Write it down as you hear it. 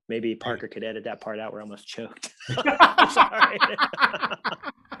Maybe Parker could edit that part out where I almost choked. Sorry.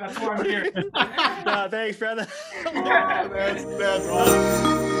 That's why I'm here. No, thanks, brother. That's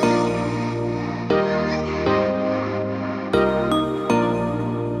awesome.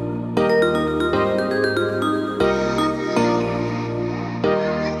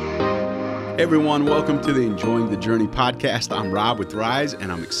 Hey everyone, welcome to the Enjoying the Journey podcast. I'm Rob with Rise,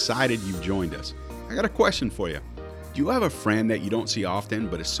 and I'm excited you've joined us. I got a question for you. Do you have a friend that you don't see often,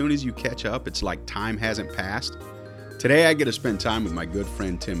 but as soon as you catch up, it's like time hasn't passed? Today, I get to spend time with my good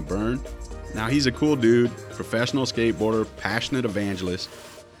friend, Tim Byrne. Now, he's a cool dude, professional skateboarder, passionate evangelist,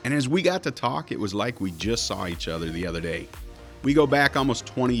 and as we got to talk, it was like we just saw each other the other day. We go back almost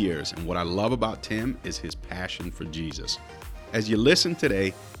 20 years, and what I love about Tim is his passion for Jesus. As you listen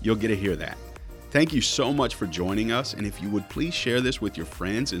today, you'll get to hear that. Thank you so much for joining us, and if you would please share this with your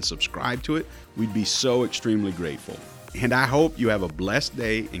friends and subscribe to it, we'd be so extremely grateful. And I hope you have a blessed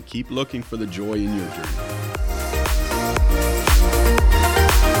day and keep looking for the joy in your journey.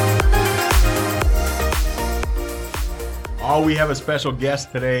 Oh, we have a special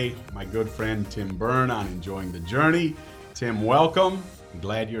guest today, my good friend Tim Byrne on Enjoying the Journey. Tim, welcome. I'm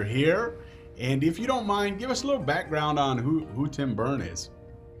glad you're here. And if you don't mind, give us a little background on who Tim Byrne is.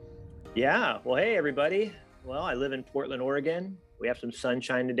 Yeah. Well, hey, everybody. Well, I live in Portland, Oregon. We have some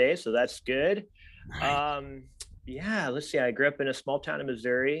sunshine today, so that's good. Nice. Yeah, let's see. I grew up in a small town in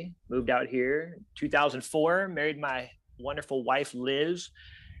Missouri, moved out here in 2004, married my wonderful wife, Liz.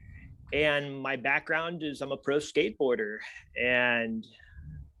 And my background is I'm a pro skateboarder. And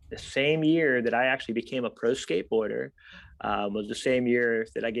the same year that I actually became a pro skateboarder was the same year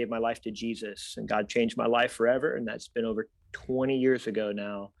that I gave my life to Jesus, and God changed my life forever. And that's been over 20 years ago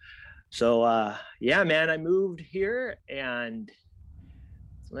now. So, yeah, man, I moved here, and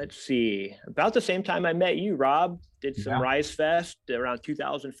let's see, about the same time I met you, Rob, did some Rise Fest around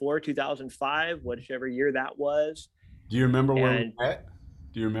 2004, 2005, whichever year that was. Do you remember where we met?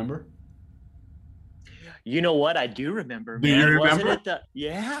 Do you remember? You know what? I do remember. Do you remember? Wasn't it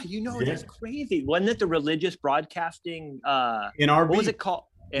that's crazy. Wasn't it the religious broadcasting? NRB. What was it called?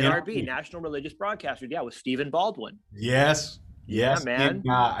 NRB, National Religious Broadcasters. Yeah, with Stephen Baldwin. Yes. Yeah, man.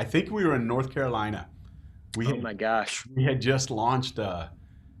 I think we were in North Carolina. Oh my gosh. We had just launched kind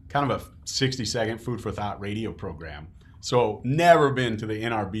of a 60-second Food for Thought radio program. So never been to the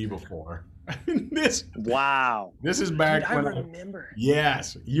NRB before. Wow. This is back when I remember.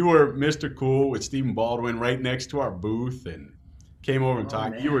 Yes, you were Mr. Cool with Stephen Baldwin right next to our booth and came over and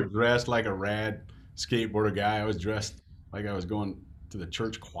talked. Man. You were dressed like a rad skateboarder guy. I was dressed like I was going to the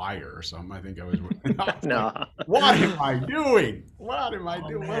church choir or something. I think I was. No. Like, what am I doing? What am I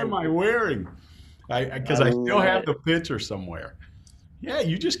doing? What am I wearing? Because I still have the picture somewhere. Yeah,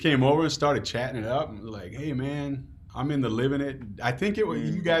 you just came over and started chatting it up and was like, hey, man, I'm in the Living It. I think it was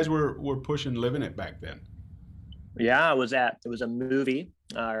you guys were pushing Living It back then. Yeah, it was a movie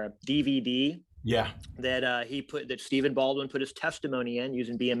or a DVD. Yeah. That Stephen Baldwin put his testimony in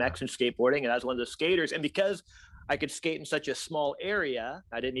using BMX and skateboarding, and I was one of the skaters. And because I could skate in such a small area,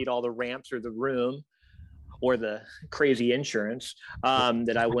 I didn't need all the ramps or the room or the crazy insurance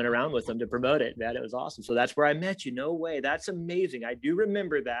that I went around with them to promote it. Man, it was awesome. So that's where I met you. No way. That's amazing. I do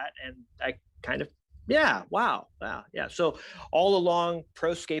remember that. And I kind of, yeah, wow. Yeah. So all along,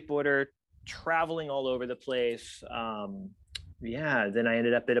 pro skateboarder, traveling all over the place. Then I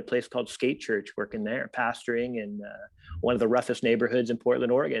ended up at a place called Skate Church, working there, pastoring in one of the roughest neighborhoods in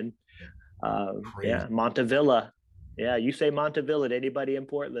Portland, Oregon. Montevilla. Yeah, you say Montevilla to anybody in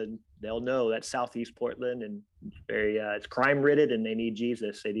Portland, they'll know that's Southeast Portland, and it's crime ridden, and they need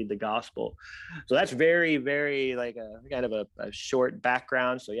Jesus. They need the gospel. So that's very, very like a kind of a short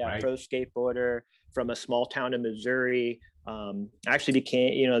background. So yeah, pro skateboarder from a small town in Missouri. Actually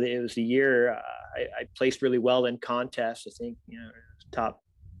became, it was the year I placed really well in contests. I think,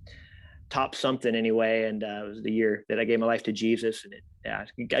 top something anyway. And it was the year that I gave my life to Jesus. And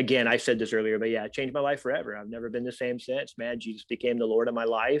again, I said this earlier, but yeah, it changed my life forever. I've never been the same since, man. Jesus became the Lord of my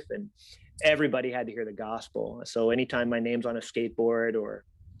life, and everybody had to hear the gospel. So anytime my name's on a skateboard, or,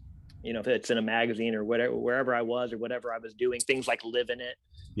 if it's in a magazine or whatever, wherever I was or whatever I was doing, things like Living It,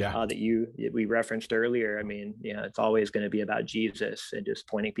 that we referenced earlier. I mean, it's always going to be about Jesus and just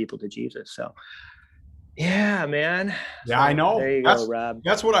pointing people to Jesus. So yeah, man. Yeah, so, I know. There you go, Rob.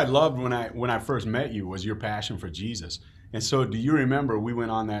 That's what I loved when I first met you, was your passion for Jesus. And so do you remember we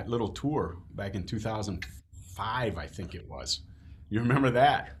went on that little tour back in 2005, I think it was. You remember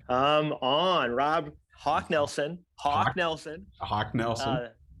that? On Rob Hawk Nelson.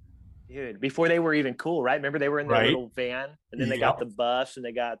 Dude, before they were even cool, right? Remember they were in their little van, and then they got the bus and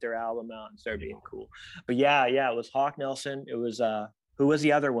they got their album out and started being cool. But yeah, it was Hawk Nelson. It was Who was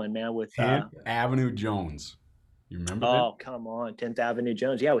the other one, man? With 10th Avenue Jones. You remember that? oh, come on, 10th Avenue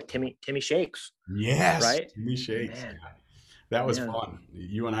Jones. Yeah, with Timmy Shakes, Yes, right? Timmy Shakes. Man, Yeah. That was yeah, fun.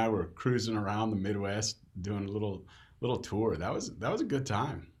 You and I were cruising around the Midwest doing a little tour. That was a good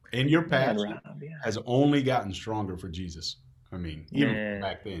time. And your man, passion Rob, yeah, has only gotten stronger for Jesus. I mean, even from man.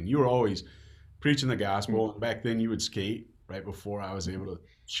 back then, you were always preaching the Hmm. gospel. And back then, you would skate right before I was able to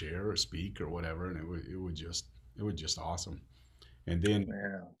share or speak or whatever, and it was just awesome. And then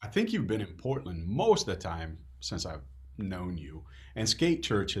Yeah. I think you've been in Portland most of the time since I've known you. And Skate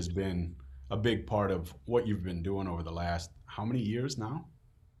Church has been a big part of what you've been doing over the last how many years now?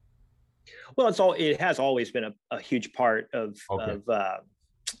 Well, it has always been a huge part Okay.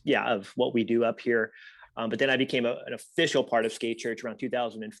 of what we do up here. But then I became an official part of Skate Church around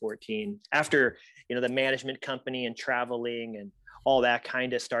 2014 after, the management company and traveling and all that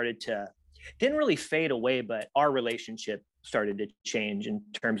kind of started to, didn't really fade away, but our relationship started to change in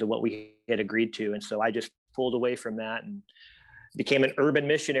terms of what we had agreed to. And so I just pulled away from that and became an urban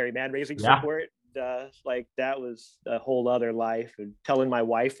missionary, man, raising Yeah. support. Like that was a whole other life. And telling my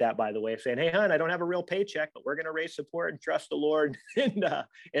wife that, by the way, saying, "Hey, hon, I don't have a real paycheck, but we're going to raise support and trust the Lord."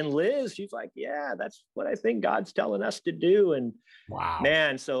 And Liz, she's like, "Yeah, that's what I think God's telling us to do." And Wow.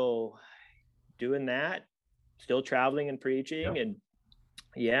 man, so doing that, still traveling and preaching, Yep. and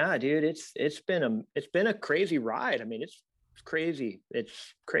yeah, dude, it's been a crazy ride. I mean, it's crazy.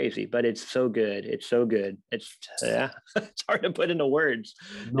 It's crazy, but it's so good. It's so good. It's yeah, it's hard to put into words.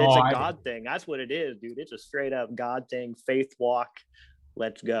 No, It's a I God thing. That's what it is, dude. It's a straight up God thing. Faith walk.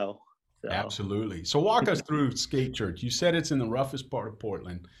 Let's go. So absolutely. So walk us through Skate Church. You said it's in the roughest part of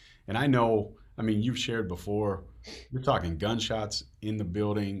Portland, and I mean, you've shared before. You're talking gunshots in the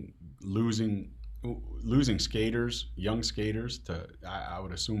building, losing losing skaters, young skaters to I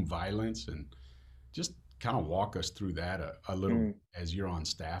would assume violence, and just kind of walk us through that a little mm, as you're on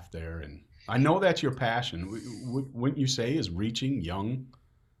staff there. And I know that's your passion. Wouldn't you say is reaching young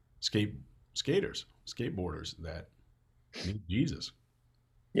skate skateboarders that need Jesus?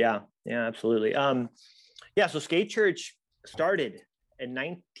 yeah, yeah, absolutely. Yeah. So Skate Church started in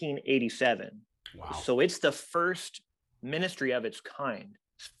 1987. Wow. So it's the first ministry of its kind,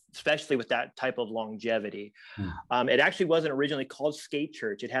 especially with that type of longevity. Hmm. It actually wasn't originally called Skate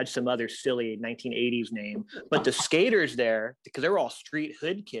Church. It had some other silly 1980s name, but the skaters there, because they were all street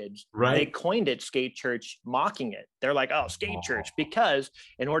hood kids, they Right. coined it Skate Church, mocking it. They're like, "Oh, Skate Church," Oh, because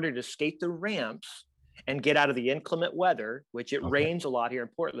in order to skate the ramps and get out of the inclement weather, which it okay. rains a lot here in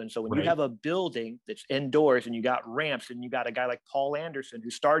Portland. So when you Right. have a building that's indoors and you got ramps and you got a guy like Paul Anderson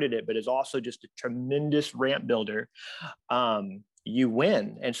who started it, but is also just a tremendous ramp builder, you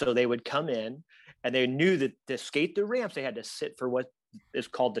win. And so they would come in and they knew that to skate the ramps, they had to sit for what is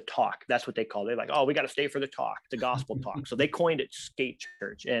called the talk. That's what they call it. They're like, "Oh, we got to stay for the talk, the gospel talk." So they coined it Skate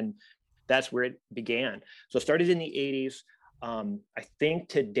Church. And that's where it began. So it started in the 80s. I think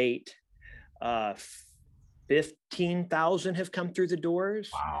to date, uh, 15,000 have come through the doors.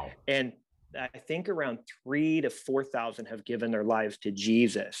 Wow. And I think around 3 to 4,000 have given their lives to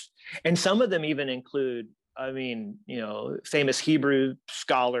Jesus. And some of them even include, I mean, famous Hebrew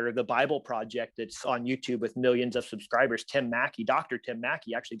scholar, the Bible Project, that's on YouTube with millions of subscribers. Tim Mackey, Dr. Tim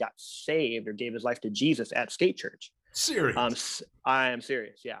Mackey, actually got saved or gave his life to Jesus at Skate Church. Serious. I am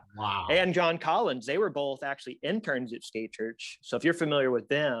serious, yeah. Wow. And John Collins, they were both actually interns at Skate Church. So if you're familiar with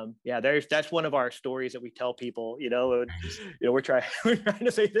them, yeah, that's one of our stories that we tell people. And, Nice. we're trying we're trying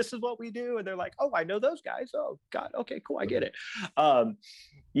to say this is what we do, and they're like, "Oh, I know those guys. Oh, God, okay, cool, I get it."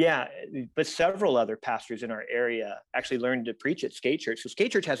 Yeah, but several other pastors in our area actually learned to preach at Skate Church. So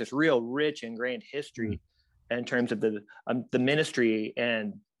Skate Church has this real rich, ingrained Mm. history in terms of the ministry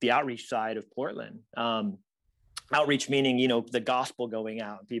and the outreach side of Portland. Outreach meaning, the gospel going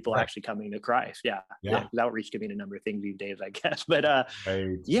out and people Right. actually coming to Christ. Yeah. Yeah. Yeah. 'Cause outreach can mean a number of things these days, I guess. But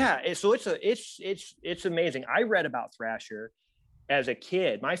Right. yeah, so it's amazing. I read about Thrasher as a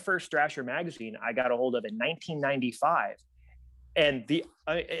kid. My first Thrasher magazine I got a hold of in 1995. And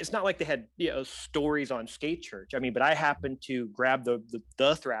it's not like they had stories on Skate Church. I mean, but I happened to grab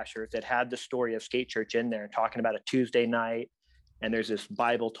the Thrashers that had the story of Skate Church in there, talking about a Tuesday night, and there's this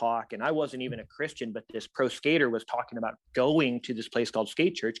Bible talk. And I wasn't even a Christian, but this pro skater was talking about going to this place called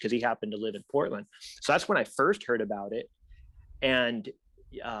Skate Church because he happened to live in Portland. So that's when I first heard about it. And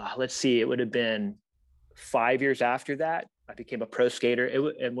let's see, it would have been 5 years after that, I became a pro skater.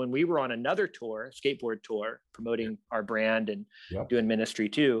 And when we were on another tour, skateboard tour, promoting our brand and Yep. doing ministry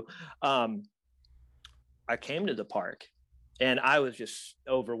too, I came to the park and I was just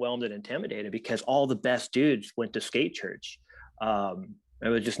overwhelmed and intimidated because all the best dudes went to Skate Church. It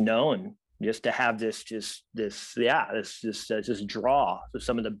was just known just to have this draw. So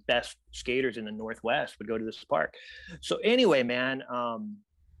some of the best skaters in the Northwest would go to this park. So anyway, man,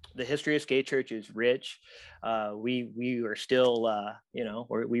 the history of Skate Church is rich. We are still,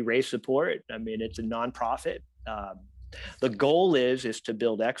 we raise support. I mean, it's a nonprofit. The goal is to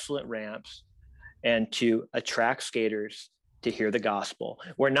build excellent ramps and to attract skaters to hear the gospel.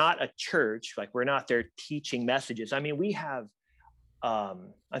 We're not a church, like we're not there teaching messages. I mean, we have, I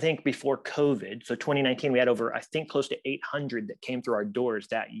think before COVID, so 2019, we had over, I think close to 800 that came through our doors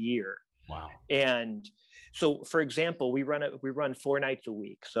that year. Wow. And so, for example, we run 4 nights a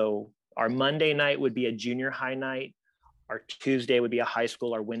week. So our Monday night would be a junior high night. Our Tuesday would be a high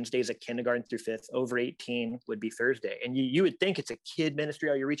school. Our Wednesday is a kindergarten through 5th. Over 18 would be Thursday. And you would think it's a kid ministry.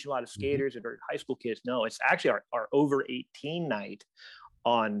 Oh, you're reaching a lot of skaters or high school kids. No, it's actually our over 18 night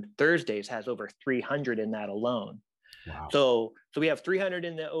on Thursdays has over 300 in that alone. Wow. So we have 300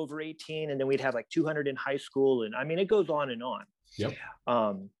 in the over 18, and then we'd have like 200 in high school. And I mean, it goes on and on. Yep.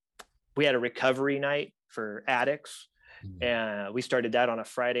 We had a recovery night for addicts. And we started that on a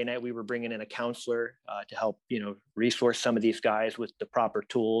Friday night. We were bringing in a counselor to help, resource some of these guys with the proper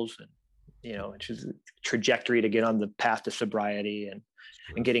tools and, it's just a trajectory to get on the path to sobriety and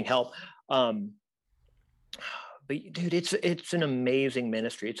getting help. But dude, it's an amazing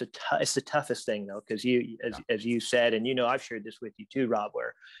ministry. It's the toughest thing though, because as you said, and I've shared this with you too, Rob,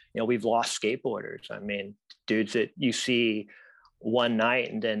 where we've lost skateboarders. I mean, dudes that you see one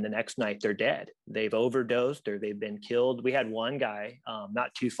night and then the next night they're dead. They've overdosed or they've been killed. We had one guy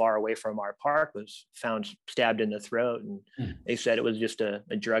not too far away from our park was found stabbed in the throat, and they said it was just a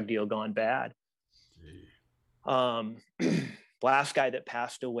drug deal gone bad. Last guy that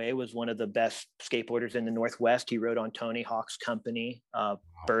passed away was one of the best skateboarders in the Northwest. He rode on Tony Hawk's company,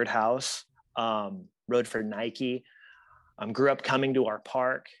 Birdhouse, rode for Nike, grew up coming to our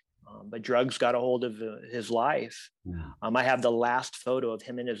park. But drugs got a hold of his life. I have the last photo of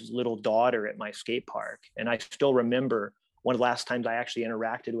him and his little daughter at my skate park. And I still remember one of the last times I actually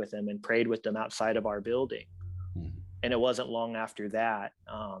interacted with him and prayed with them outside of our building. And it wasn't long after that,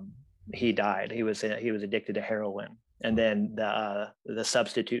 he died. He was addicted to heroin. And then the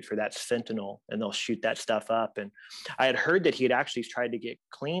substitute for that's fentanyl, and they'll shoot that stuff up. And I had heard that he had actually tried to get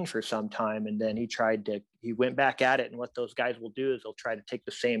clean for some time, and then he went back at it. And what those guys will do is they'll try to take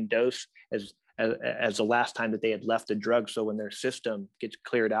the same dose as the last time that they had left the drug. So when their system gets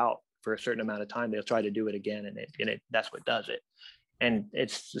cleared out for a certain amount of time, they'll try to do it again, and that's what does it. And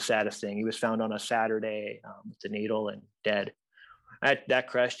it's the saddest thing. He was found on a Saturday with the needle and dead. That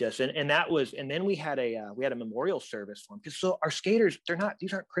crushed us. And then we had a memorial service for him. Because so our skaters,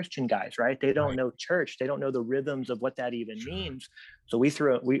 these aren't Christian guys, right? They don't know church. They don't know the rhythms of what that even means. So we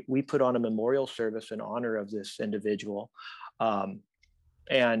put on a memorial service in honor of this individual.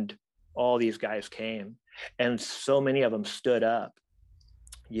 And all these guys came, and so many of them stood up,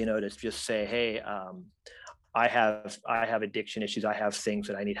 to just say, hey, I have addiction issues. I have things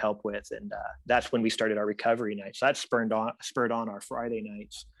that I need help with. And that's when we started our recovery nights. So that spurred on our Friday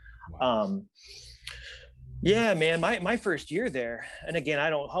nights. Wow. Yeah, man, my first year there. And again, I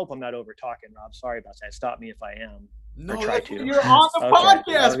don't hope I'm not over talking, Rob. Sorry about that. Stop me if I am. No, you're on the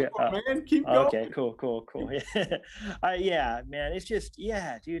podcast, man. Keep going. Okay, cool. Yeah, man, it's just,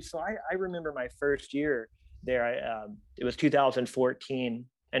 yeah, dude. So I remember my first year there. It was 2014.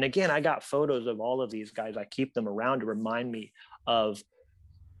 And again, I got photos of all of these guys. I keep them around to remind me of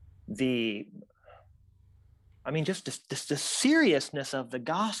just the seriousness of the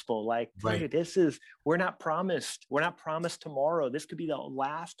gospel. Like, right. Dude, we're not promised tomorrow. This could be the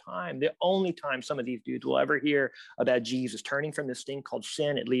last time, the only time some of these dudes will ever hear about Jesus. Turning from this thing called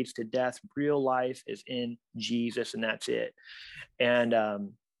sin, it leads to death. Real life is in Jesus, and that's it. And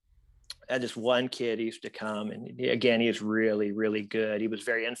I had this one kid used to come, and again, he is really, really good. He was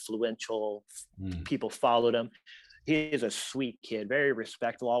very influential. People followed him. He is a sweet kid, very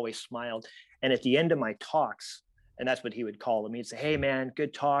respectful, always smiled. And at the end of my talks, and that's what he would call him, he'd say, hey man,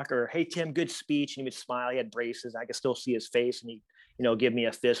 good talk, or hey Tim, good speech. And he would smile. He had braces. I could still see his face, and he'd, give me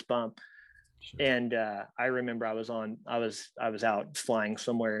a fist bump. Sure. And I remember I was out flying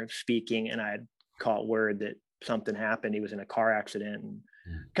somewhere speaking, and I had caught word that something happened. He was in a car accident, and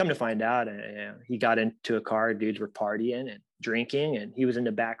come to find out, he got into a car. Dudes were partying and drinking, and he was in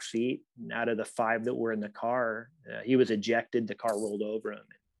the back seat. And out of the 5 that were in the car, he was ejected. The car rolled over him.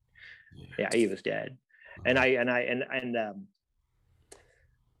 Yeah, he was dead. And yeah,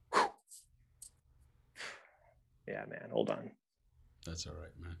 man, hold on. That's all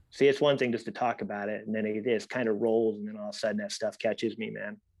right, man. See, it's one thing just to talk about it, and then it just kind of rolls, and then all of a sudden that stuff catches me,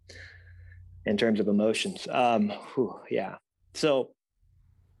 man, in terms of emotions. Yeah. So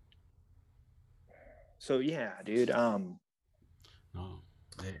So yeah, dude. Oh,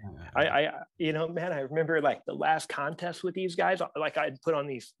 I man, I remember like the last contest with these guys. Like I'd put on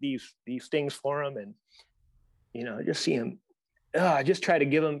these things for them, and just see them. I just try to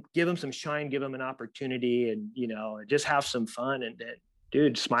give them some shine, give them an opportunity, and just have some fun. And then,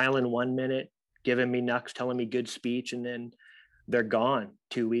 dude, smiling 1 minute, giving me knucks, telling me good speech, and then they're gone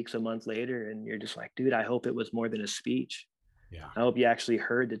 2 weeks, a month later, and you're just like, dude, I hope it was more than a speech. yeah. I hope you actually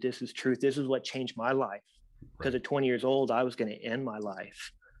heard that this is truth. This is what changed my life. Because at 20 years old, I was going to end my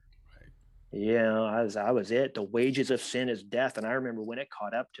life. Right. I was it. The wages of sin is death. And I remember when it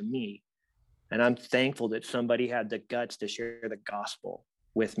caught up to me. And I'm thankful that somebody had the guts to share the gospel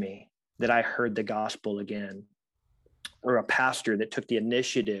with me, that I heard the gospel again, or a pastor that took the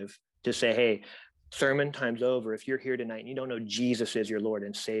initiative to say, hey, sermon time's over. If you're here tonight and you don't know Jesus is your Lord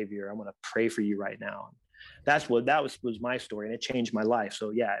and Savior, I'm going to pray for you right now. That was my story, and it changed my life.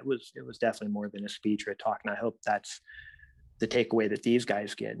 So yeah, it was definitely more than a speech or a talk. And I hope that's the takeaway that these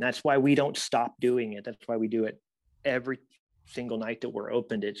guys get. And that's why we don't stop doing it. That's why we do it every single night that we're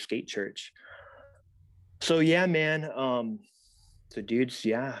opened at Skate Church. So yeah, man. The dudes,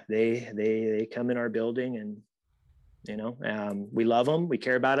 yeah, they come in our building, and we love them. We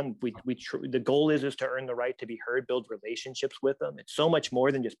care about them. The goal is to earn the right to be heard, build relationships with them. It's so much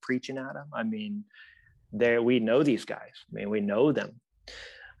more than just preaching at them. I mean, we know these guys. I mean, we know them.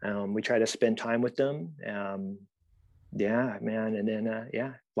 We try to spend time with them. Yeah, man. And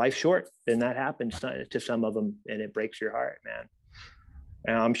then, life's short. Then that happens to some of them, and it breaks your heart, man.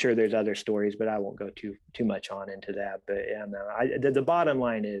 And I'm sure there's other stories, but I won't go too much on into that. But yeah, man, the bottom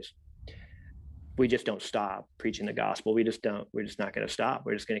line is, we just don't stop preaching the gospel. We're just not going to stop.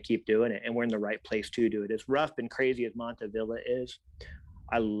 We're just going to keep doing it. And we're in the right place to do it. As rough and crazy as Montevilla is,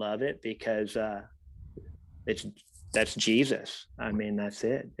 I love it because that's Jesus. I mean, that's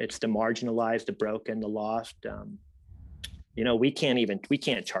it. It's the marginalized, the broken, the lost. We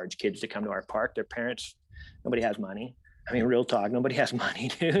can't charge kids to come to our park. Their parents, nobody has money. I mean, real talk, nobody has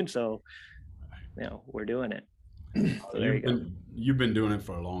money, dude. So, we're doing it. So there you go. You've been doing it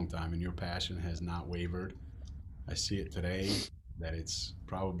for a long time, and your passion has not wavered. I see it today that it's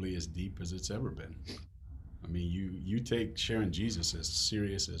probably as deep as it's ever been. I mean, you take sharing Jesus as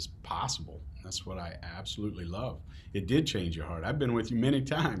serious as possible. That's what I absolutely love. It did change your heart. I've been with you many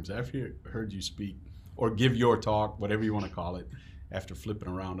times. I've heard you speak or give your talk, whatever you want to call it, after flipping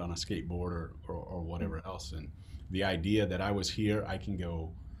around on a skateboard or whatever else. And the idea that I was here,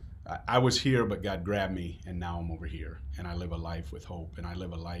 I was here, but God grabbed me, and now I'm over here. And I live a life with hope, and I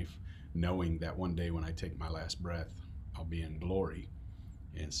live a life knowing that one day when I take my last breath, I'll be in glory.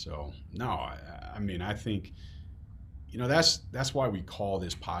 And so, no, I mean, I think, that's why we call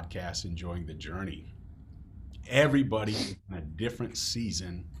this podcast Enjoying the Journey. Everybody in a different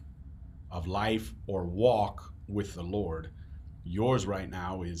season of life or walk with the Lord. Yours right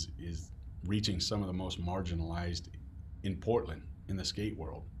now is reaching some of the most marginalized in Portland, in the skate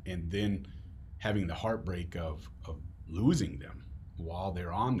world, and then having the heartbreak of losing them while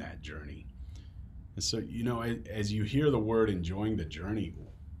they're on that journey. And so, as you hear the word enjoying the journey,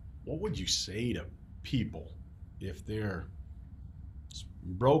 what would you say to people if they're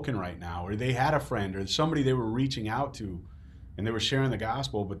broken right now, or they had a friend or somebody they were reaching out to and they were sharing the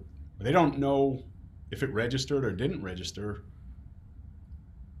gospel, but they don't know if it registered or didn't register,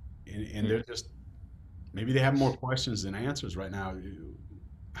 and they're just, maybe they have more questions than answers right now.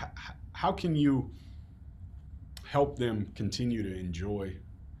 How can you help them continue to enjoy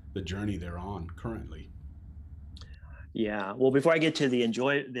the journey they're on currently? Yeah. Well, before I get to the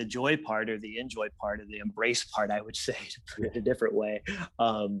joy part, or the enjoy part, or the embrace part, I would say, to put it a different way,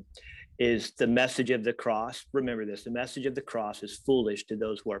 is the message of the cross. Remember this: the message of the cross is foolish to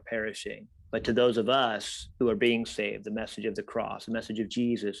those who are perishing, but to those of us who are being saved, the message of the cross, the message of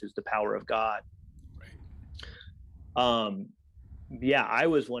Jesus, is the power of God. Right. Yeah, I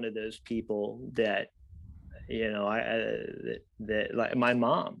was one of those people that, that like my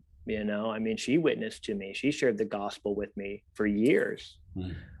mom. I mean, she witnessed to me. She shared the gospel with me for years.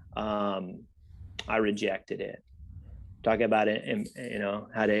 I rejected it. Talk about it, and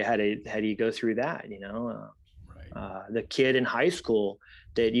how do you go through that? Right. The kid in high school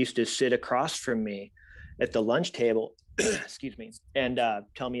that used to sit across from me at the lunch table, excuse me, and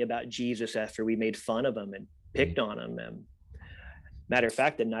tell me about Jesus after we made fun of him and picked on him. And matter of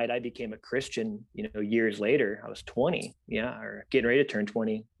fact, the night I became a Christian, years later, I was 20, or getting ready to turn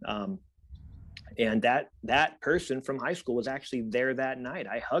 20. And that person from high school was actually there that night.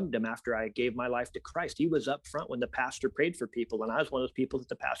 I hugged him after I gave my life to Christ. He was up front when the pastor prayed for people, and I was one of those people that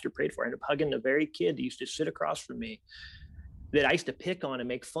the pastor prayed for. I ended up hugging the very kid that used to sit across from me. that I used to pick on and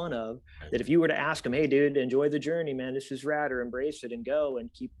make fun of, that if you were to ask him, hey dude, enjoy the journey, man, this is rad, or embrace it and go and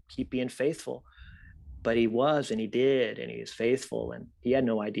keep being faithful. But he was, and he did, and he was faithful, and he had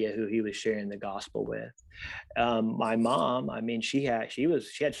no idea who he was sharing the gospel with. My mom, I mean, she had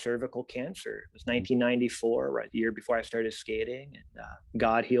cervical cancer. It was 1994, right, the year before I started skating, and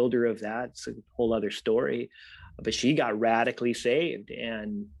God healed her of that. It's a whole other story, but she got radically saved,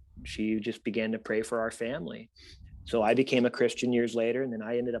 and she just began to pray for our family. So I became a Christian years later, and then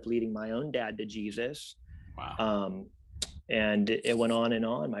I ended up leading my own dad to Jesus. Wow. And it went on and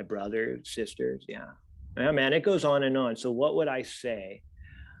on. My brothers, sisters, yeah, man, it goes on and on. So what would I say?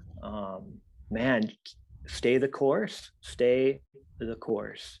 Man, stay the course.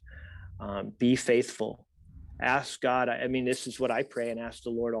 Be faithful. Ask God. I mean, this is what I pray and ask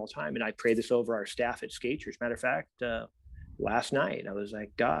the Lord all the time. And I pray this over our staff at Skate Church. Matter of fact, last night I was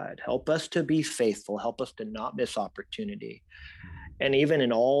like, God, help us to be faithful. Help us to not miss opportunity. And even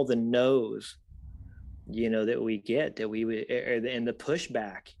in all the no's, that we get, that we would, and the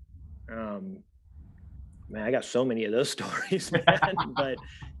pushback, man, I got so many of those stories, man. But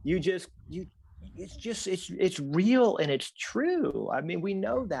it's real and it's true. I mean, we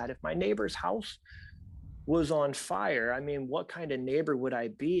know that if my neighbor's house was on fire, I mean, what kind of neighbor would I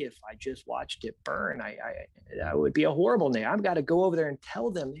be if I just watched it burn? I would be a horrible neighbor. I've got to go over there and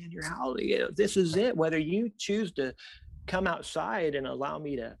tell them, man, your house, this is it. Whether you choose to come outside and allow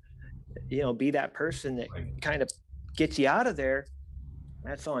me to, be that person that kind of gets you out of there,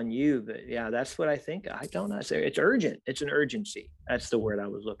 that's on you. But yeah, that's what I think. I don't know. It's urgent. It's an urgency. That's the word I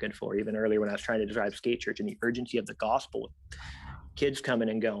was looking for even earlier when I was trying to describe Skate Church and the urgency of the gospel. Kids coming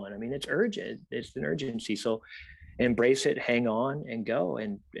and going. I mean, it's urgent. It's an urgency. So embrace it, hang on, and go.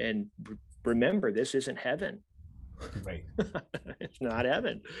 And remember, this isn't heaven. Right. It's not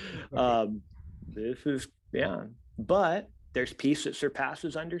heaven. This is, but there's peace that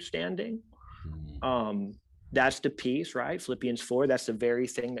surpasses understanding. That's the peace, right? Philippians 4, that's the very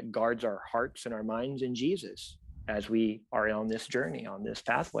thing that guards our hearts and our minds in Jesus as we are on this journey, on this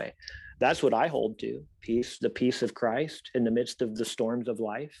pathway. That's what I hold to. Peace, the peace of Christ in the midst of the storms of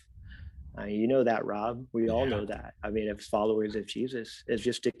life. You know that, Rob. We all know that. I mean, as followers of Jesus, is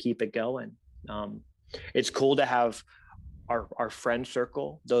just to keep it going. It's cool to have our friend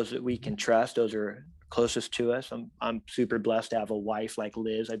circle, those that we can trust, those are closest to us. I'm super blessed to have a wife like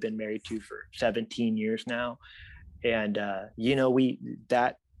Liz I've been married to for 17 years now. And,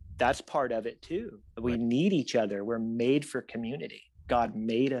 that's part of it too. We need each other. We're made for community. God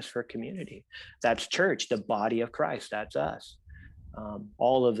made us for community. That's church, the body of Christ. That's us.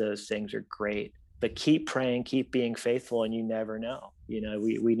 All of those things are great, but keep praying, keep being faithful. And you never know,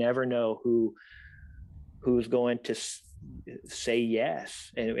 we never know who's going to say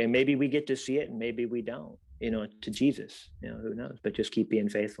yes. And maybe we get to see it and maybe we don't, to Jesus, who knows, but just keep being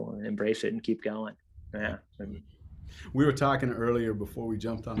faithful and embrace it and keep going. Yeah. We were talking earlier before we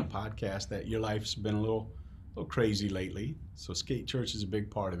jumped on the podcast that your life's been a little crazy lately. So Skate Church is a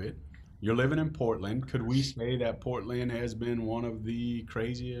big part of it. You're living in Portland. Could we say that Portland has been one of the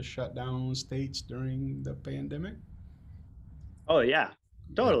craziest shutdown states during the pandemic? Oh yeah,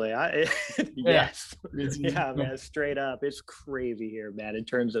 totally. Yes. Yeah, man, straight up. It's crazy here, man, in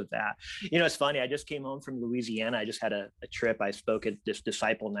terms of that. It's funny. I just came home from Louisiana. I just had a trip. I spoke at this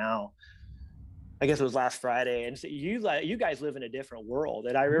Disciple Now. I guess it was last Friday. And so you guys live in a different world.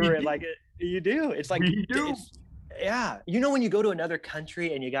 And I remember you do. It's like, we do. When you go to another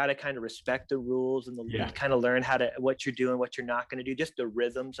country and you got to kind of respect the rules and you kind of learn what you're doing, what you're not going to do, just the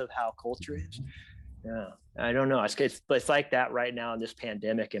rhythms of how culture is. Yeah, I don't know. It's like that right now in this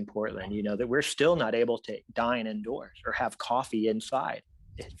pandemic in Portland, that we're still not able to dine indoors or have coffee inside.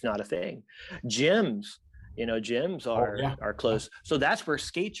 It's not a thing. Gyms are closed. So that's where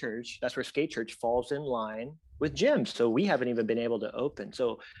Skate Church falls in line with gyms. So we haven't even been able to open.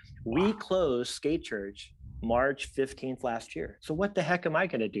 So we closed Skate Church March 15th last year. So what the heck am I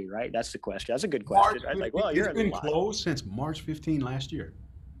going to do? Right. That's the question. That's a good question. I was like, well, you're been closed since March 15 last year.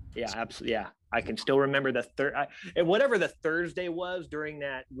 Yeah, absolutely. Yeah. I can still remember whatever the Thursday was during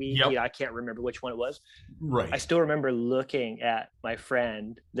that week. Yep. I can't remember which one it was. Right. I still remember looking at my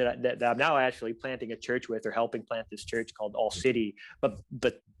friend that I'm now actually planting a church with, or helping plant this church called All City. But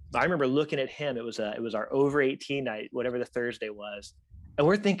I remember looking at him. It was our over 18 night, whatever the Thursday was. And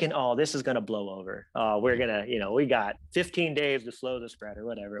we're thinking, oh, this is going to blow over. We're going to, we got 15 days to slow the spread or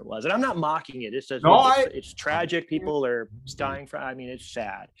whatever it was. And I'm not mocking it. It's just, it's tragic. People are dying it's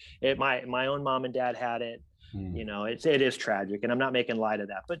sad. My own mom and dad had it. It is tragic, and I'm not making light of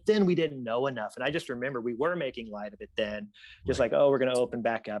that. But then we didn't know enough. And I just remember we were making light of it then, just like, oh, we're going to open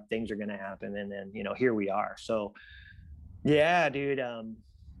back up. Things are going to happen. And then, here we are. So Yeah, dude.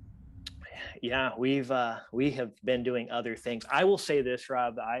 Yeah, we have been doing other things. I will say this,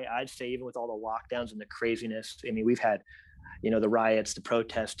 Rob. I'd say even with all the lockdowns and the craziness, I mean, we've had, the riots, the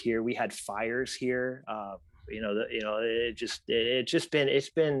protest here. We had fires here. It's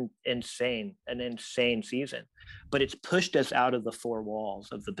been insane, an insane season, but it's pushed us out of the four walls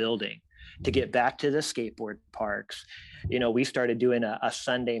of the building to get back to the skateboard parks. We started doing a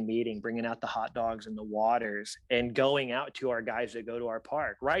Sunday meeting, bringing out the hot dogs and the waters and going out to our guys that go to our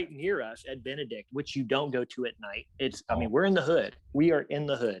park right near us at Benedict, which you don't go to at night. We're in the hood. We are in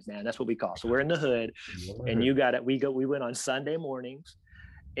the hood, man. That's what we call. So we're in the hood, and you got it. We went on Sunday mornings,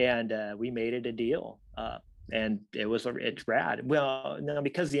 and we made it a deal. And it's rad. Well, now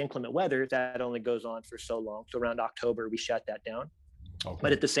because the inclement weather, that only goes on for so long. So around October, we shut that down. Okay.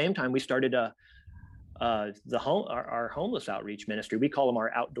 But at the same time, we started our homeless outreach ministry. We call them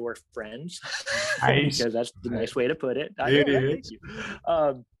our outdoor friends, nice. Because that's the nice way to put it. It is.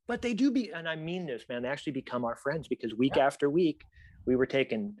 But they do and I mean this, man, they actually become our friends, because week after week, we were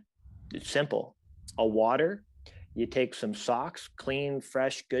taking, it's simple, a water. You take some socks, clean,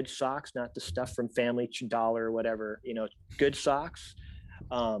 fresh, good socks, not the stuff from Family Dollar or whatever, good socks.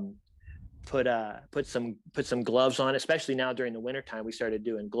 Put some gloves on, especially now during the wintertime. We started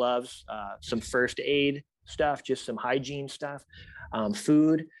doing gloves, some first aid stuff, just some hygiene stuff,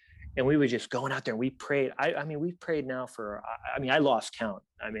 food. And we were just going out there and we prayed. We've prayed now for, I lost count.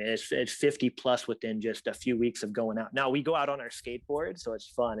 It's 50 plus within just a few weeks of going out. Now we go out on our skateboard, so it's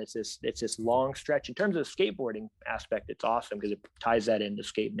fun. It's this long stretch. In terms of the skateboarding aspect, it's awesome because it ties that into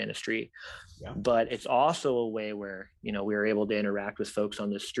skate ministry. Yeah. But it's also a way where, we were able to interact with folks on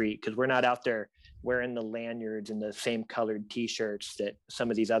the street, because we're not out there wearing the lanyards and the same colored t-shirts that some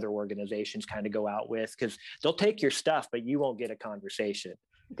of these other organizations kind of go out with, because they'll take your stuff, but you won't get a conversation.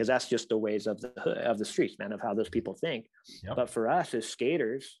 Because that's just the ways of the streets, man, of how those people think. Yep. But for us as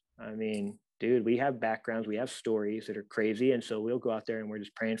skaters, dude, we have backgrounds, we have stories that are crazy. And so we'll go out there and we're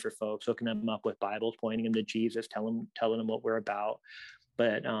just praying for folks, hooking them up with Bibles, pointing them to Jesus, telling them what we're about.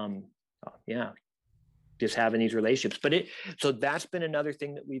 But just having these relationships. So that's been another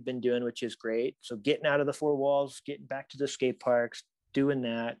thing that we've been doing, which is great. So getting out of the four walls, getting back to the skate parks, doing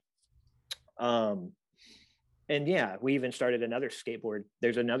that. And yeah, we even started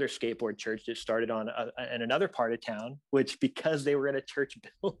there's another skateboard church that started in another part of town, which, because they were in a church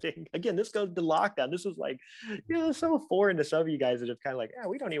building, again, this goes to lockdown. This is like, so foreign to some of you guys that are kind of like,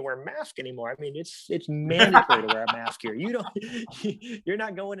 we don't even wear masks anymore. It's mandatory to wear a mask here. You're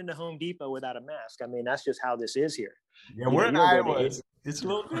not going into Home Depot without a mask. That's just how this is here. Yeah, we're in Iowa. It's a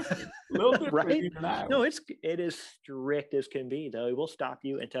little different. Right? No, it is strict as can be, though. It will stop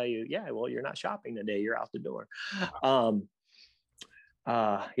you and tell you, you're not shopping today. You're out the door. I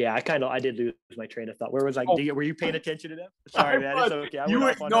did lose my train of thought. Where was I? Were you paying attention to that? Sorry, man. It's okay. You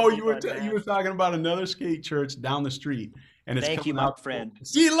were talking about another skate church down the street. And it's Thank you, my friend.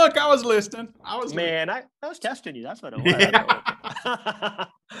 See, look, I was listening. I was testing you. That's what it was.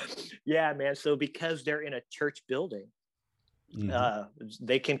 Yeah, man. So because they're in a church building,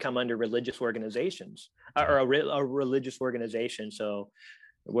 they can come under religious organizations or a religious organization. So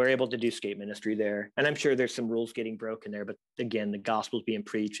we're able to do skate ministry there. And I'm sure there's some rules getting broken there. But again, the gospel's being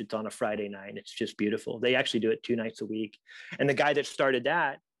preached. It's on a Friday night. And it's just beautiful. They actually do it 2 nights a week. And the guy that started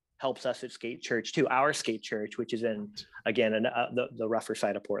that helps us at Skate Church too, our skate church, which is in, again, the rougher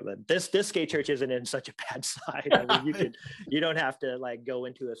side of Portland. This skate church isn't in such a bad side. You don't have to like go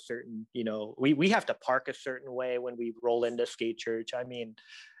into a certain, we have to park a certain way when we roll into Skate Church.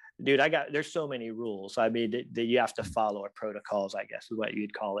 Dude, there's so many rules. That you have to follow, or protocols, I guess is what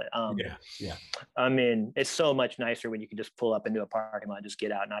you'd call it. It's so much nicer when you can just pull up into a parking lot, just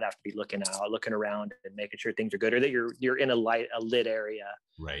get out, not have to be looking around and making sure things are good, or that you're in a lit area.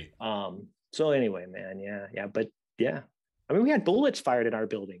 Right. So anyway, man, yeah. But yeah, we had bullets fired in our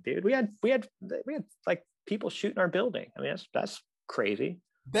building, dude. We had like people shooting our building. That's crazy.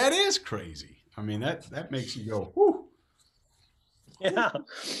 That is crazy. That makes you go, whoo. Yeah,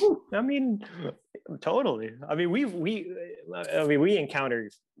 totally. We encounter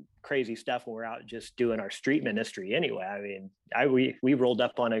crazy stuff when we're out just doing our street ministry. Anyway, we rolled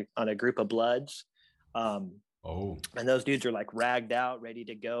up on a group of Bloods, and those dudes are like ragged out, ready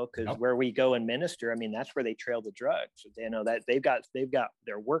to go, because where we go and minister, that's where they trail the drugs. That they've got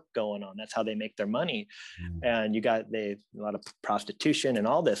their work going on. That's how they make their money, and a lot of prostitution and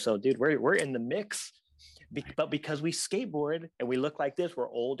all this. So, dude, we're in the mix. But because we skateboard and we look like this, we're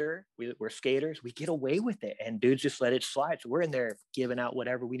older, we're skaters, we get away with it, and dudes just let it slide. So we're in there giving out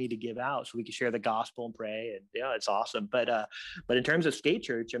whatever we need to give out so we can share the gospel and pray, and yeah, it's awesome. But in terms of skate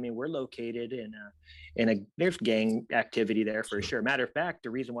church, I mean, we're located there's gang activity there for sure. Matter of fact, the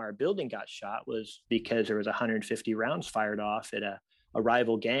reason why our building got shot was because there was 150 rounds fired off at a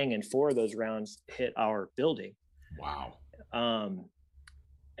rival gang, and 4 of those rounds hit our building. Wow.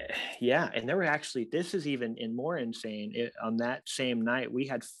 Yeah, and there were actually, this is even more insane. On that same night, we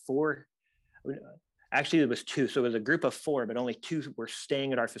had 4. Actually, it was 2. So it was a group of 4, but only 2 were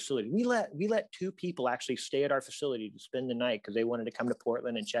staying at our facility. We let 2 people actually stay at our facility to spend the night because they wanted to come to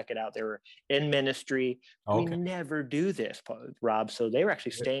Portland and check it out. They were in ministry. Okay. We never do this, Rob. So they were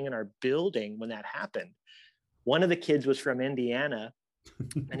actually staying in our building when that happened. One of the kids was from Indiana.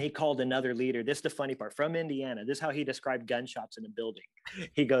 And he called another leader. This is the funny part, from Indiana. This is how he described gunshots in a building.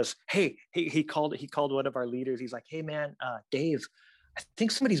 He goes, hey, he called one of our leaders. He's like, hey man, Dave, I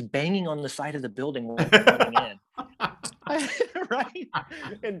think somebody's banging on the side of the building when we're coming in. Right?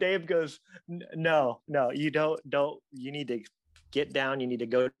 And Dave goes, no, you don't, you need to get down. You need to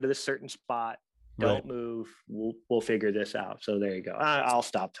go to this certain spot. Don't move. We'll figure this out. So there you go. I'll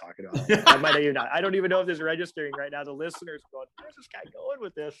stop talking about it. I don't even know if this is registering right now. The listeners going, where's this guy going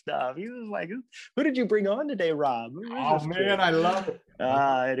with this stuff? He was like, who did you bring on today, Rob? Oh man, kid? I love it.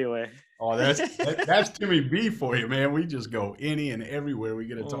 Anyway. Oh, that's Timmy B for you, man. We just go any and everywhere we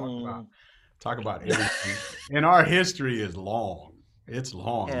get to talk about everything. And our history is long. It's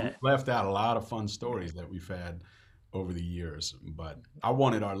long. Yeah. We've left out a lot of fun stories that we've had over the years, but I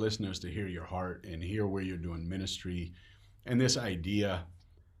wanted our listeners to hear your heart and hear where you're doing ministry and this idea.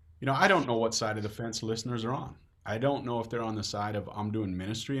 I don't know what side of the fence listeners are on. I don't know if they're on the side of I'm doing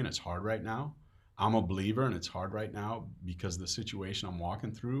ministry and it's hard right now. I'm a believer and it's hard right now because of the situation I'm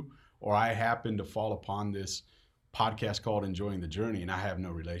walking through, or I happen to fall upon this podcast called Enjoying the Journey and I have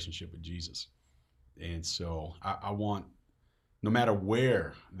no relationship with Jesus. And so I want, no matter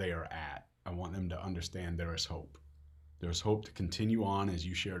where they are at, I want them to understand there is hope. There's hope to continue on, as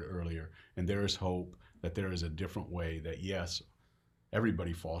you shared earlier, and there is hope that there is a different way, that yes,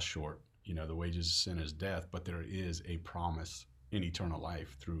 everybody falls short. The wages of sin is death, but there is a promise in eternal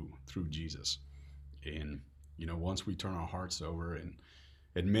life through Jesus. And, once we turn our hearts over and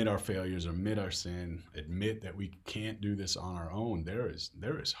admit our failures, admit our sin, admit that we can't do this on our own, there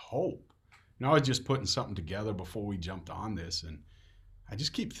is hope. I was just putting something together before we jumped on this, and I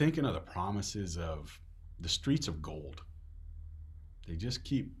just keep thinking of the promises of the streets of gold. They just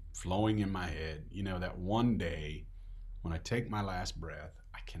keep flowing in my head. That one day when I take my last breath,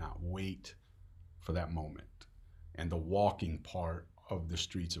 I cannot wait for that moment and the walking part of the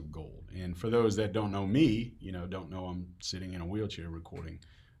streets of gold. And for those that don't know me, don't know I'm sitting in a wheelchair recording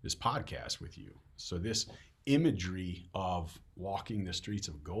this podcast with you. So this imagery of walking the streets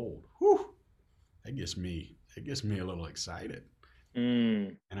of gold, that gets me a little excited.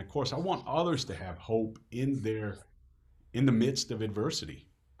 And of course, I want others to have hope in the midst of adversity.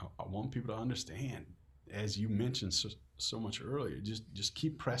 I want people to understand, as you mentioned so much earlier, just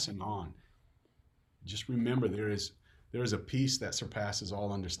keep pressing on. Just remember there is a peace that surpasses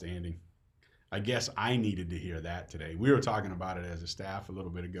all understanding. I guess I needed to hear that today. We were talking about it as a staff a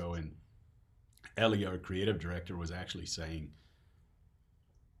little bit ago, and Ellie, our creative director, was actually saying,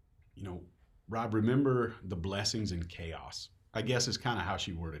 Rob, remember the blessings in chaos. I guess is kind of how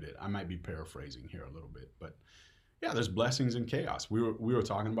she worded it. I might be paraphrasing here a little bit, but yeah, there's blessings in chaos. We were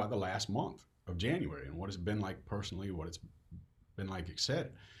talking about the last month of January and what it's been like personally, what it's been like, et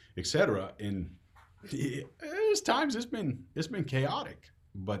cetera. And there's times it's been chaotic,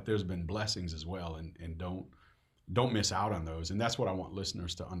 but there's been blessings as well. And don't miss out on those. And that's what I want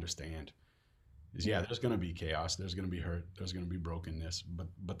listeners to understand is, yeah, there's going to be chaos. There's going to be hurt. There's going to be brokenness,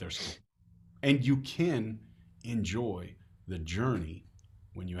 but there's hope. And you can enjoy the journey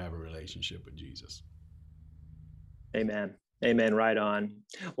when you have a relationship with Jesus. Amen. Right on.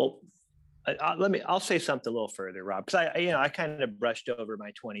 Well, I'll say something a little further, Rob, because I kind of brushed over my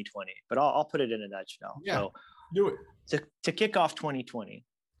 2020, but I'll put it in a nutshell. Yeah, so do it. To kick off 2020,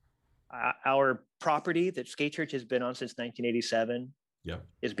 our property that Skate Church has been on since 1987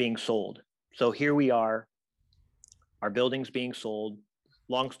 is being sold. So here we are, our building's being sold.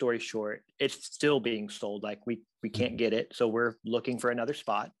 Long story short, it's still being sold. Like we can't get it. So we're looking for another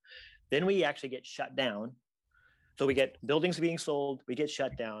spot. Then we actually get shut down. So we get buildings being sold, we get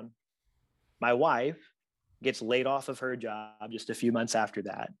shut down. My wife gets laid off of her job just a few months after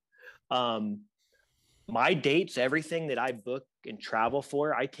that. My dates, everything that I book and travel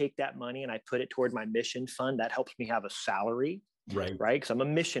for, I take that money and I put it toward my mission fund. That helps me have a salary. Right. right? Because I'm a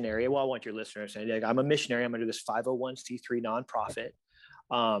missionary. Well, I want your listeners to say, like, I'm a missionary. I'm going to do this 501c3 nonprofit.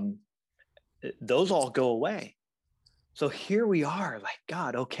 Those all go away. So here we are, like,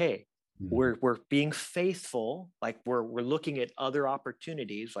 God, okay, we're being faithful. Like we're looking at other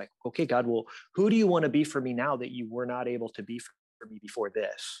opportunities. Like, okay, God, well, who do you want to be for me now that you were not able to be for me before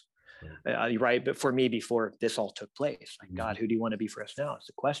this? Right. But for me, before this all took place, like, God, who do you want to be for us now? It's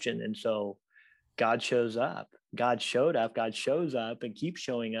the question. And so God shows up. God showed up. God shows up and keeps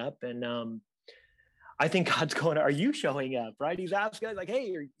showing up. And I think God's going, are you showing up? Right? He's asking, like,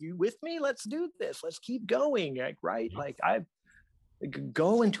 hey, are you with me? Let's do this. Let's keep going. Like, right? Like, I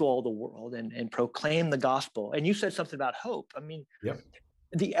go into all the world and proclaim the gospel. And you said something about hope. I mean,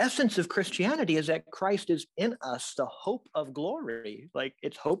 the essence of Christianity is that Christ is in us, the hope of glory. Like,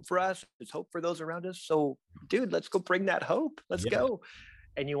 it's hope for us. It's hope for those around us. So, dude, let's go bring that hope. Let's go.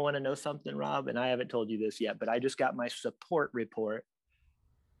 And you want to know something, Rob? And I haven't told you this yet, but I just got my support report.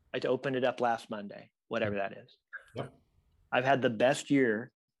 I opened it up last Monday, whatever that is. I've had the best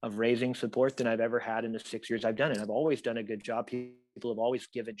year of raising support than I've ever had in the 6 years I've done it. I've always done a good job. People have always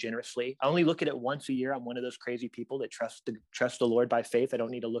given generously. I only look at it once a year. I'm one of those crazy people that trust the Lord by faith. I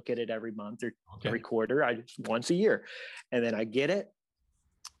don't need to look at it every month or every quarter. I just once a year, and then I get it.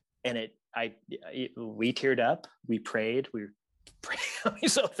 And we teared up. We prayed. I'm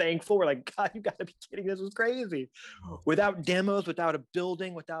so thankful. We're like, God, you got to be kidding. This is crazy. Without demos, without a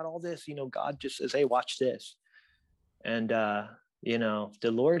building, without all this, God just says, hey, watch this. And, the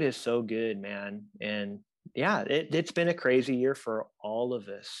Lord is so good, man. And yeah, it's been a crazy year for all of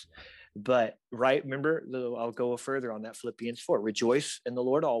us. But remember, I'll go further on that Philippians 4. Rejoice in the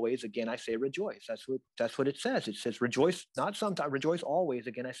Lord always. Again, I say rejoice. That's what it says. It says rejoice, not sometimes, rejoice always.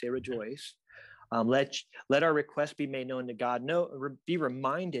 Again, I say rejoice. Let our request be made known to God. Be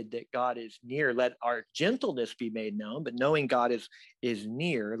reminded that God is near. Let our gentleness be made known, but knowing God is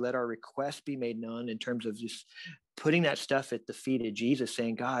near. Let our request be made known in terms of just putting that stuff at the feet of Jesus,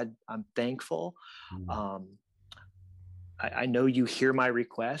 saying, God, I'm thankful. I know you hear my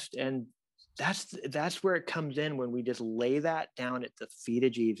request. And that's where it comes in, when we just lay that down at the feet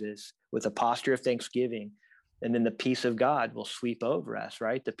of Jesus with a posture of thanksgiving. And then the peace of God will sweep over us,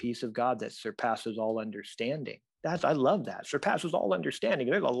 right? The peace of God that surpasses all understanding. I love that. Surpasses all understanding.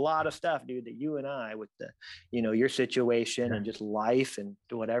 There's a lot of stuff, dude, that you and I, with your situation and just life and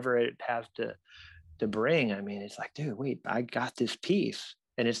whatever it has to bring. I mean, it's like, dude, wait, I got this peace.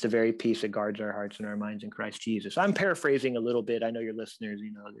 And it's the very peace that guards our hearts and our minds in Christ Jesus. I'm paraphrasing a little bit. I know your listeners,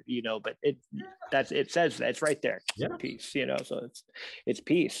 but it says that it's right there. Peace, so it's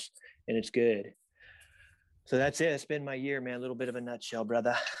peace and it's good. So that's it. It's been my year, man. A little bit of a nutshell,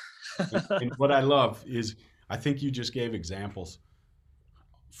 brother. And what I love is, I think you just gave examples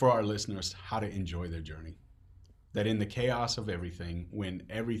for our listeners how to enjoy their journey. That in the chaos of everything, when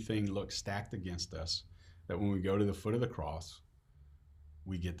everything looks stacked against us, that when we go to the foot of the cross,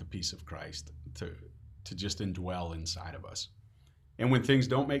 we get the peace of Christ to just indwell inside of us. And when things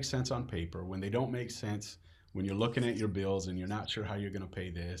don't make sense on paper, when they don't make sense, when you're looking at your bills and you're not sure how you're going to pay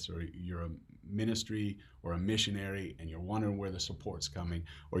this, or you're a ministry or a missionary and you're wondering where the support's coming,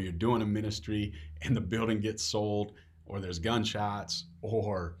 or you're doing a ministry and the building gets sold, or there's gunshots,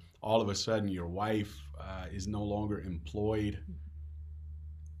 or all of a sudden your wife is no longer employed,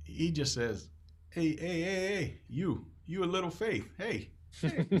 he just says, hey, you a little faith. Hey,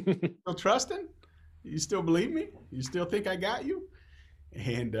 still trusting? You still believe me? You still think I got you?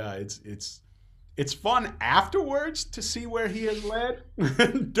 And it's fun afterwards to see where he has led.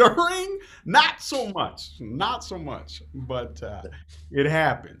 During, not so much, but it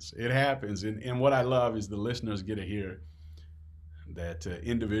happens. And what I love is the listeners get to hear that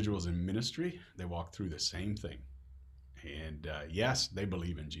individuals in ministry, they walk through the same thing. And yes, they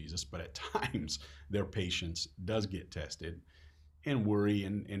believe in Jesus, but at times their patience does get tested, and worry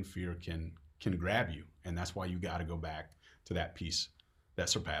and fear can grab you. And that's why you got to go back to that peace that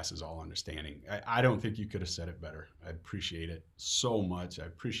surpasses all understanding. I don't think you could have said it better. I appreciate it so much. I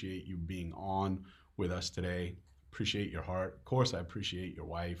appreciate you being on with us today. Appreciate your heart. Of course, I appreciate your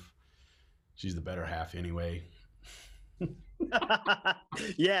wife. She's the better half anyway.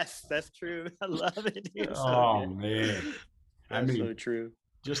 Yes, that's true. I love it. Man. That's so true.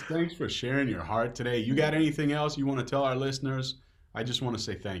 Just thanks for sharing your heart today. You got anything else you want to tell our listeners? I just want to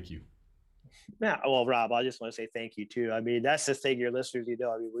say thank you. Yeah, well, Rob, I just want to say thank you too. I mean, that's the thing, your listeners,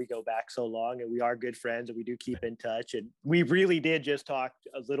 I mean, we go back so long, and we are good friends, and we do keep in touch. And we really did just talk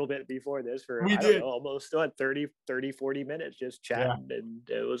a little bit before this for almost 30, 40 minutes just chatting. Yeah. And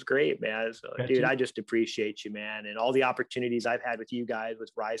it was great, man. So, dude, I just appreciate you, man. And all the opportunities I've had with you guys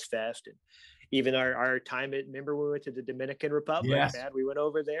with Rise Fest, and even our time at, remember we went to the Dominican Republic, Yes. man, we went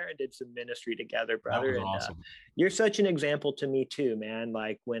over there and did some ministry together, brother. That was awesome. You're such an example to me too, man.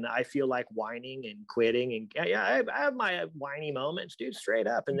 Like when I feel like whining and quitting, and yeah, I have my whiny moments, dude, straight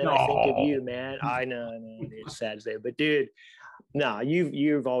up. And then I think of you, man. I know, it's sad to say, but dude, no,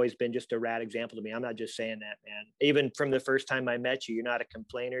 you've always been just a rad example to me. I'm not just saying that, man. Even from the first time I met you, you're not a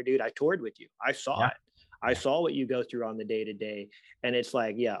complainer, dude. I toured with you. I saw it. I saw what you go through on the day to day, and it's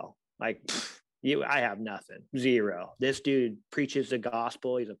like, yo, like I have nothing, zero. This dude preaches the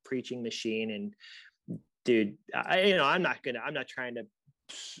gospel. He's a preaching machine, and dude, I'm not trying to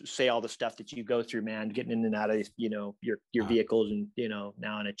say all the stuff that you go through, man, getting in and out of, your vehicles and,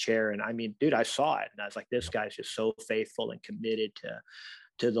 now in a chair. And I mean, dude, I saw it and I was like, this guy's just so faithful and committed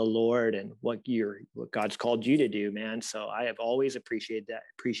to the Lord and what God's called you to do, man. So I have always appreciated that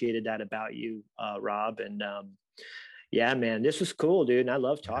about you, Rob. And, yeah, man, this is cool, dude. And I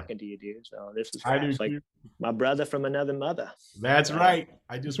love talking to you, dude. So this is like my brother from another mother. That's right.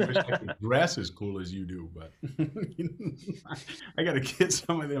 I just wish I could dress as cool as you do, but I got to get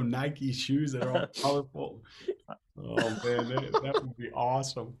some of them Nike shoes that are all colorful. Oh, man, that would be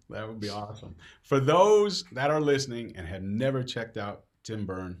awesome. That would be awesome. For those that are listening and have never checked out Tim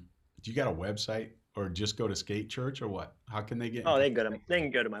Byrne, do you got a website? Or just go to Skate Church, or what? How can they get? Oh, they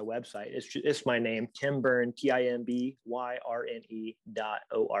can go to my website. It's my name, Tim Byrne, TIMBYRNE.org.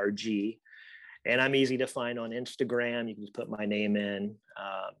 And I'm easy to find on Instagram. You can just put my name in.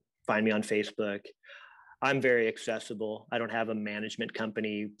 Find me on Facebook. I'm very accessible. I don't have a management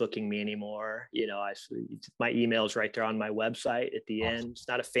company booking me anymore. My email's right there on my website at the end. It's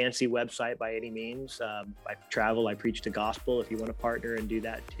not a fancy website by any means. I travel, I preach the gospel. If you want to partner and do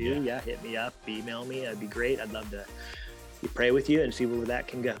that too, hit me up, email me. That'd be great. I'd love to pray with you and see where that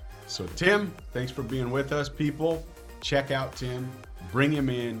can go. So Tim, thanks for being with us, people. Check out Tim, bring him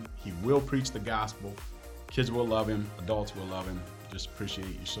in. He will preach the gospel. Kids will love him. Adults will love him. Just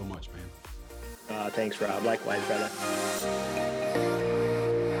appreciate you so much, man. Thanks, Rob. Likewise, brother.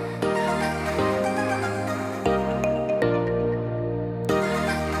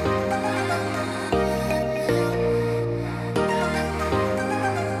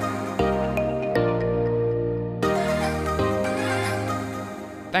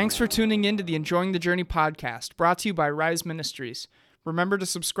 Thanks for tuning in to the Enjoying the Journey podcast, brought to you by Rise Ministries. Remember to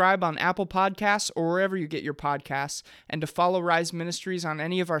subscribe on Apple Podcasts or wherever you get your podcasts, and to follow Rise Ministries on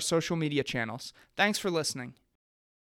any of our social media channels. Thanks for listening.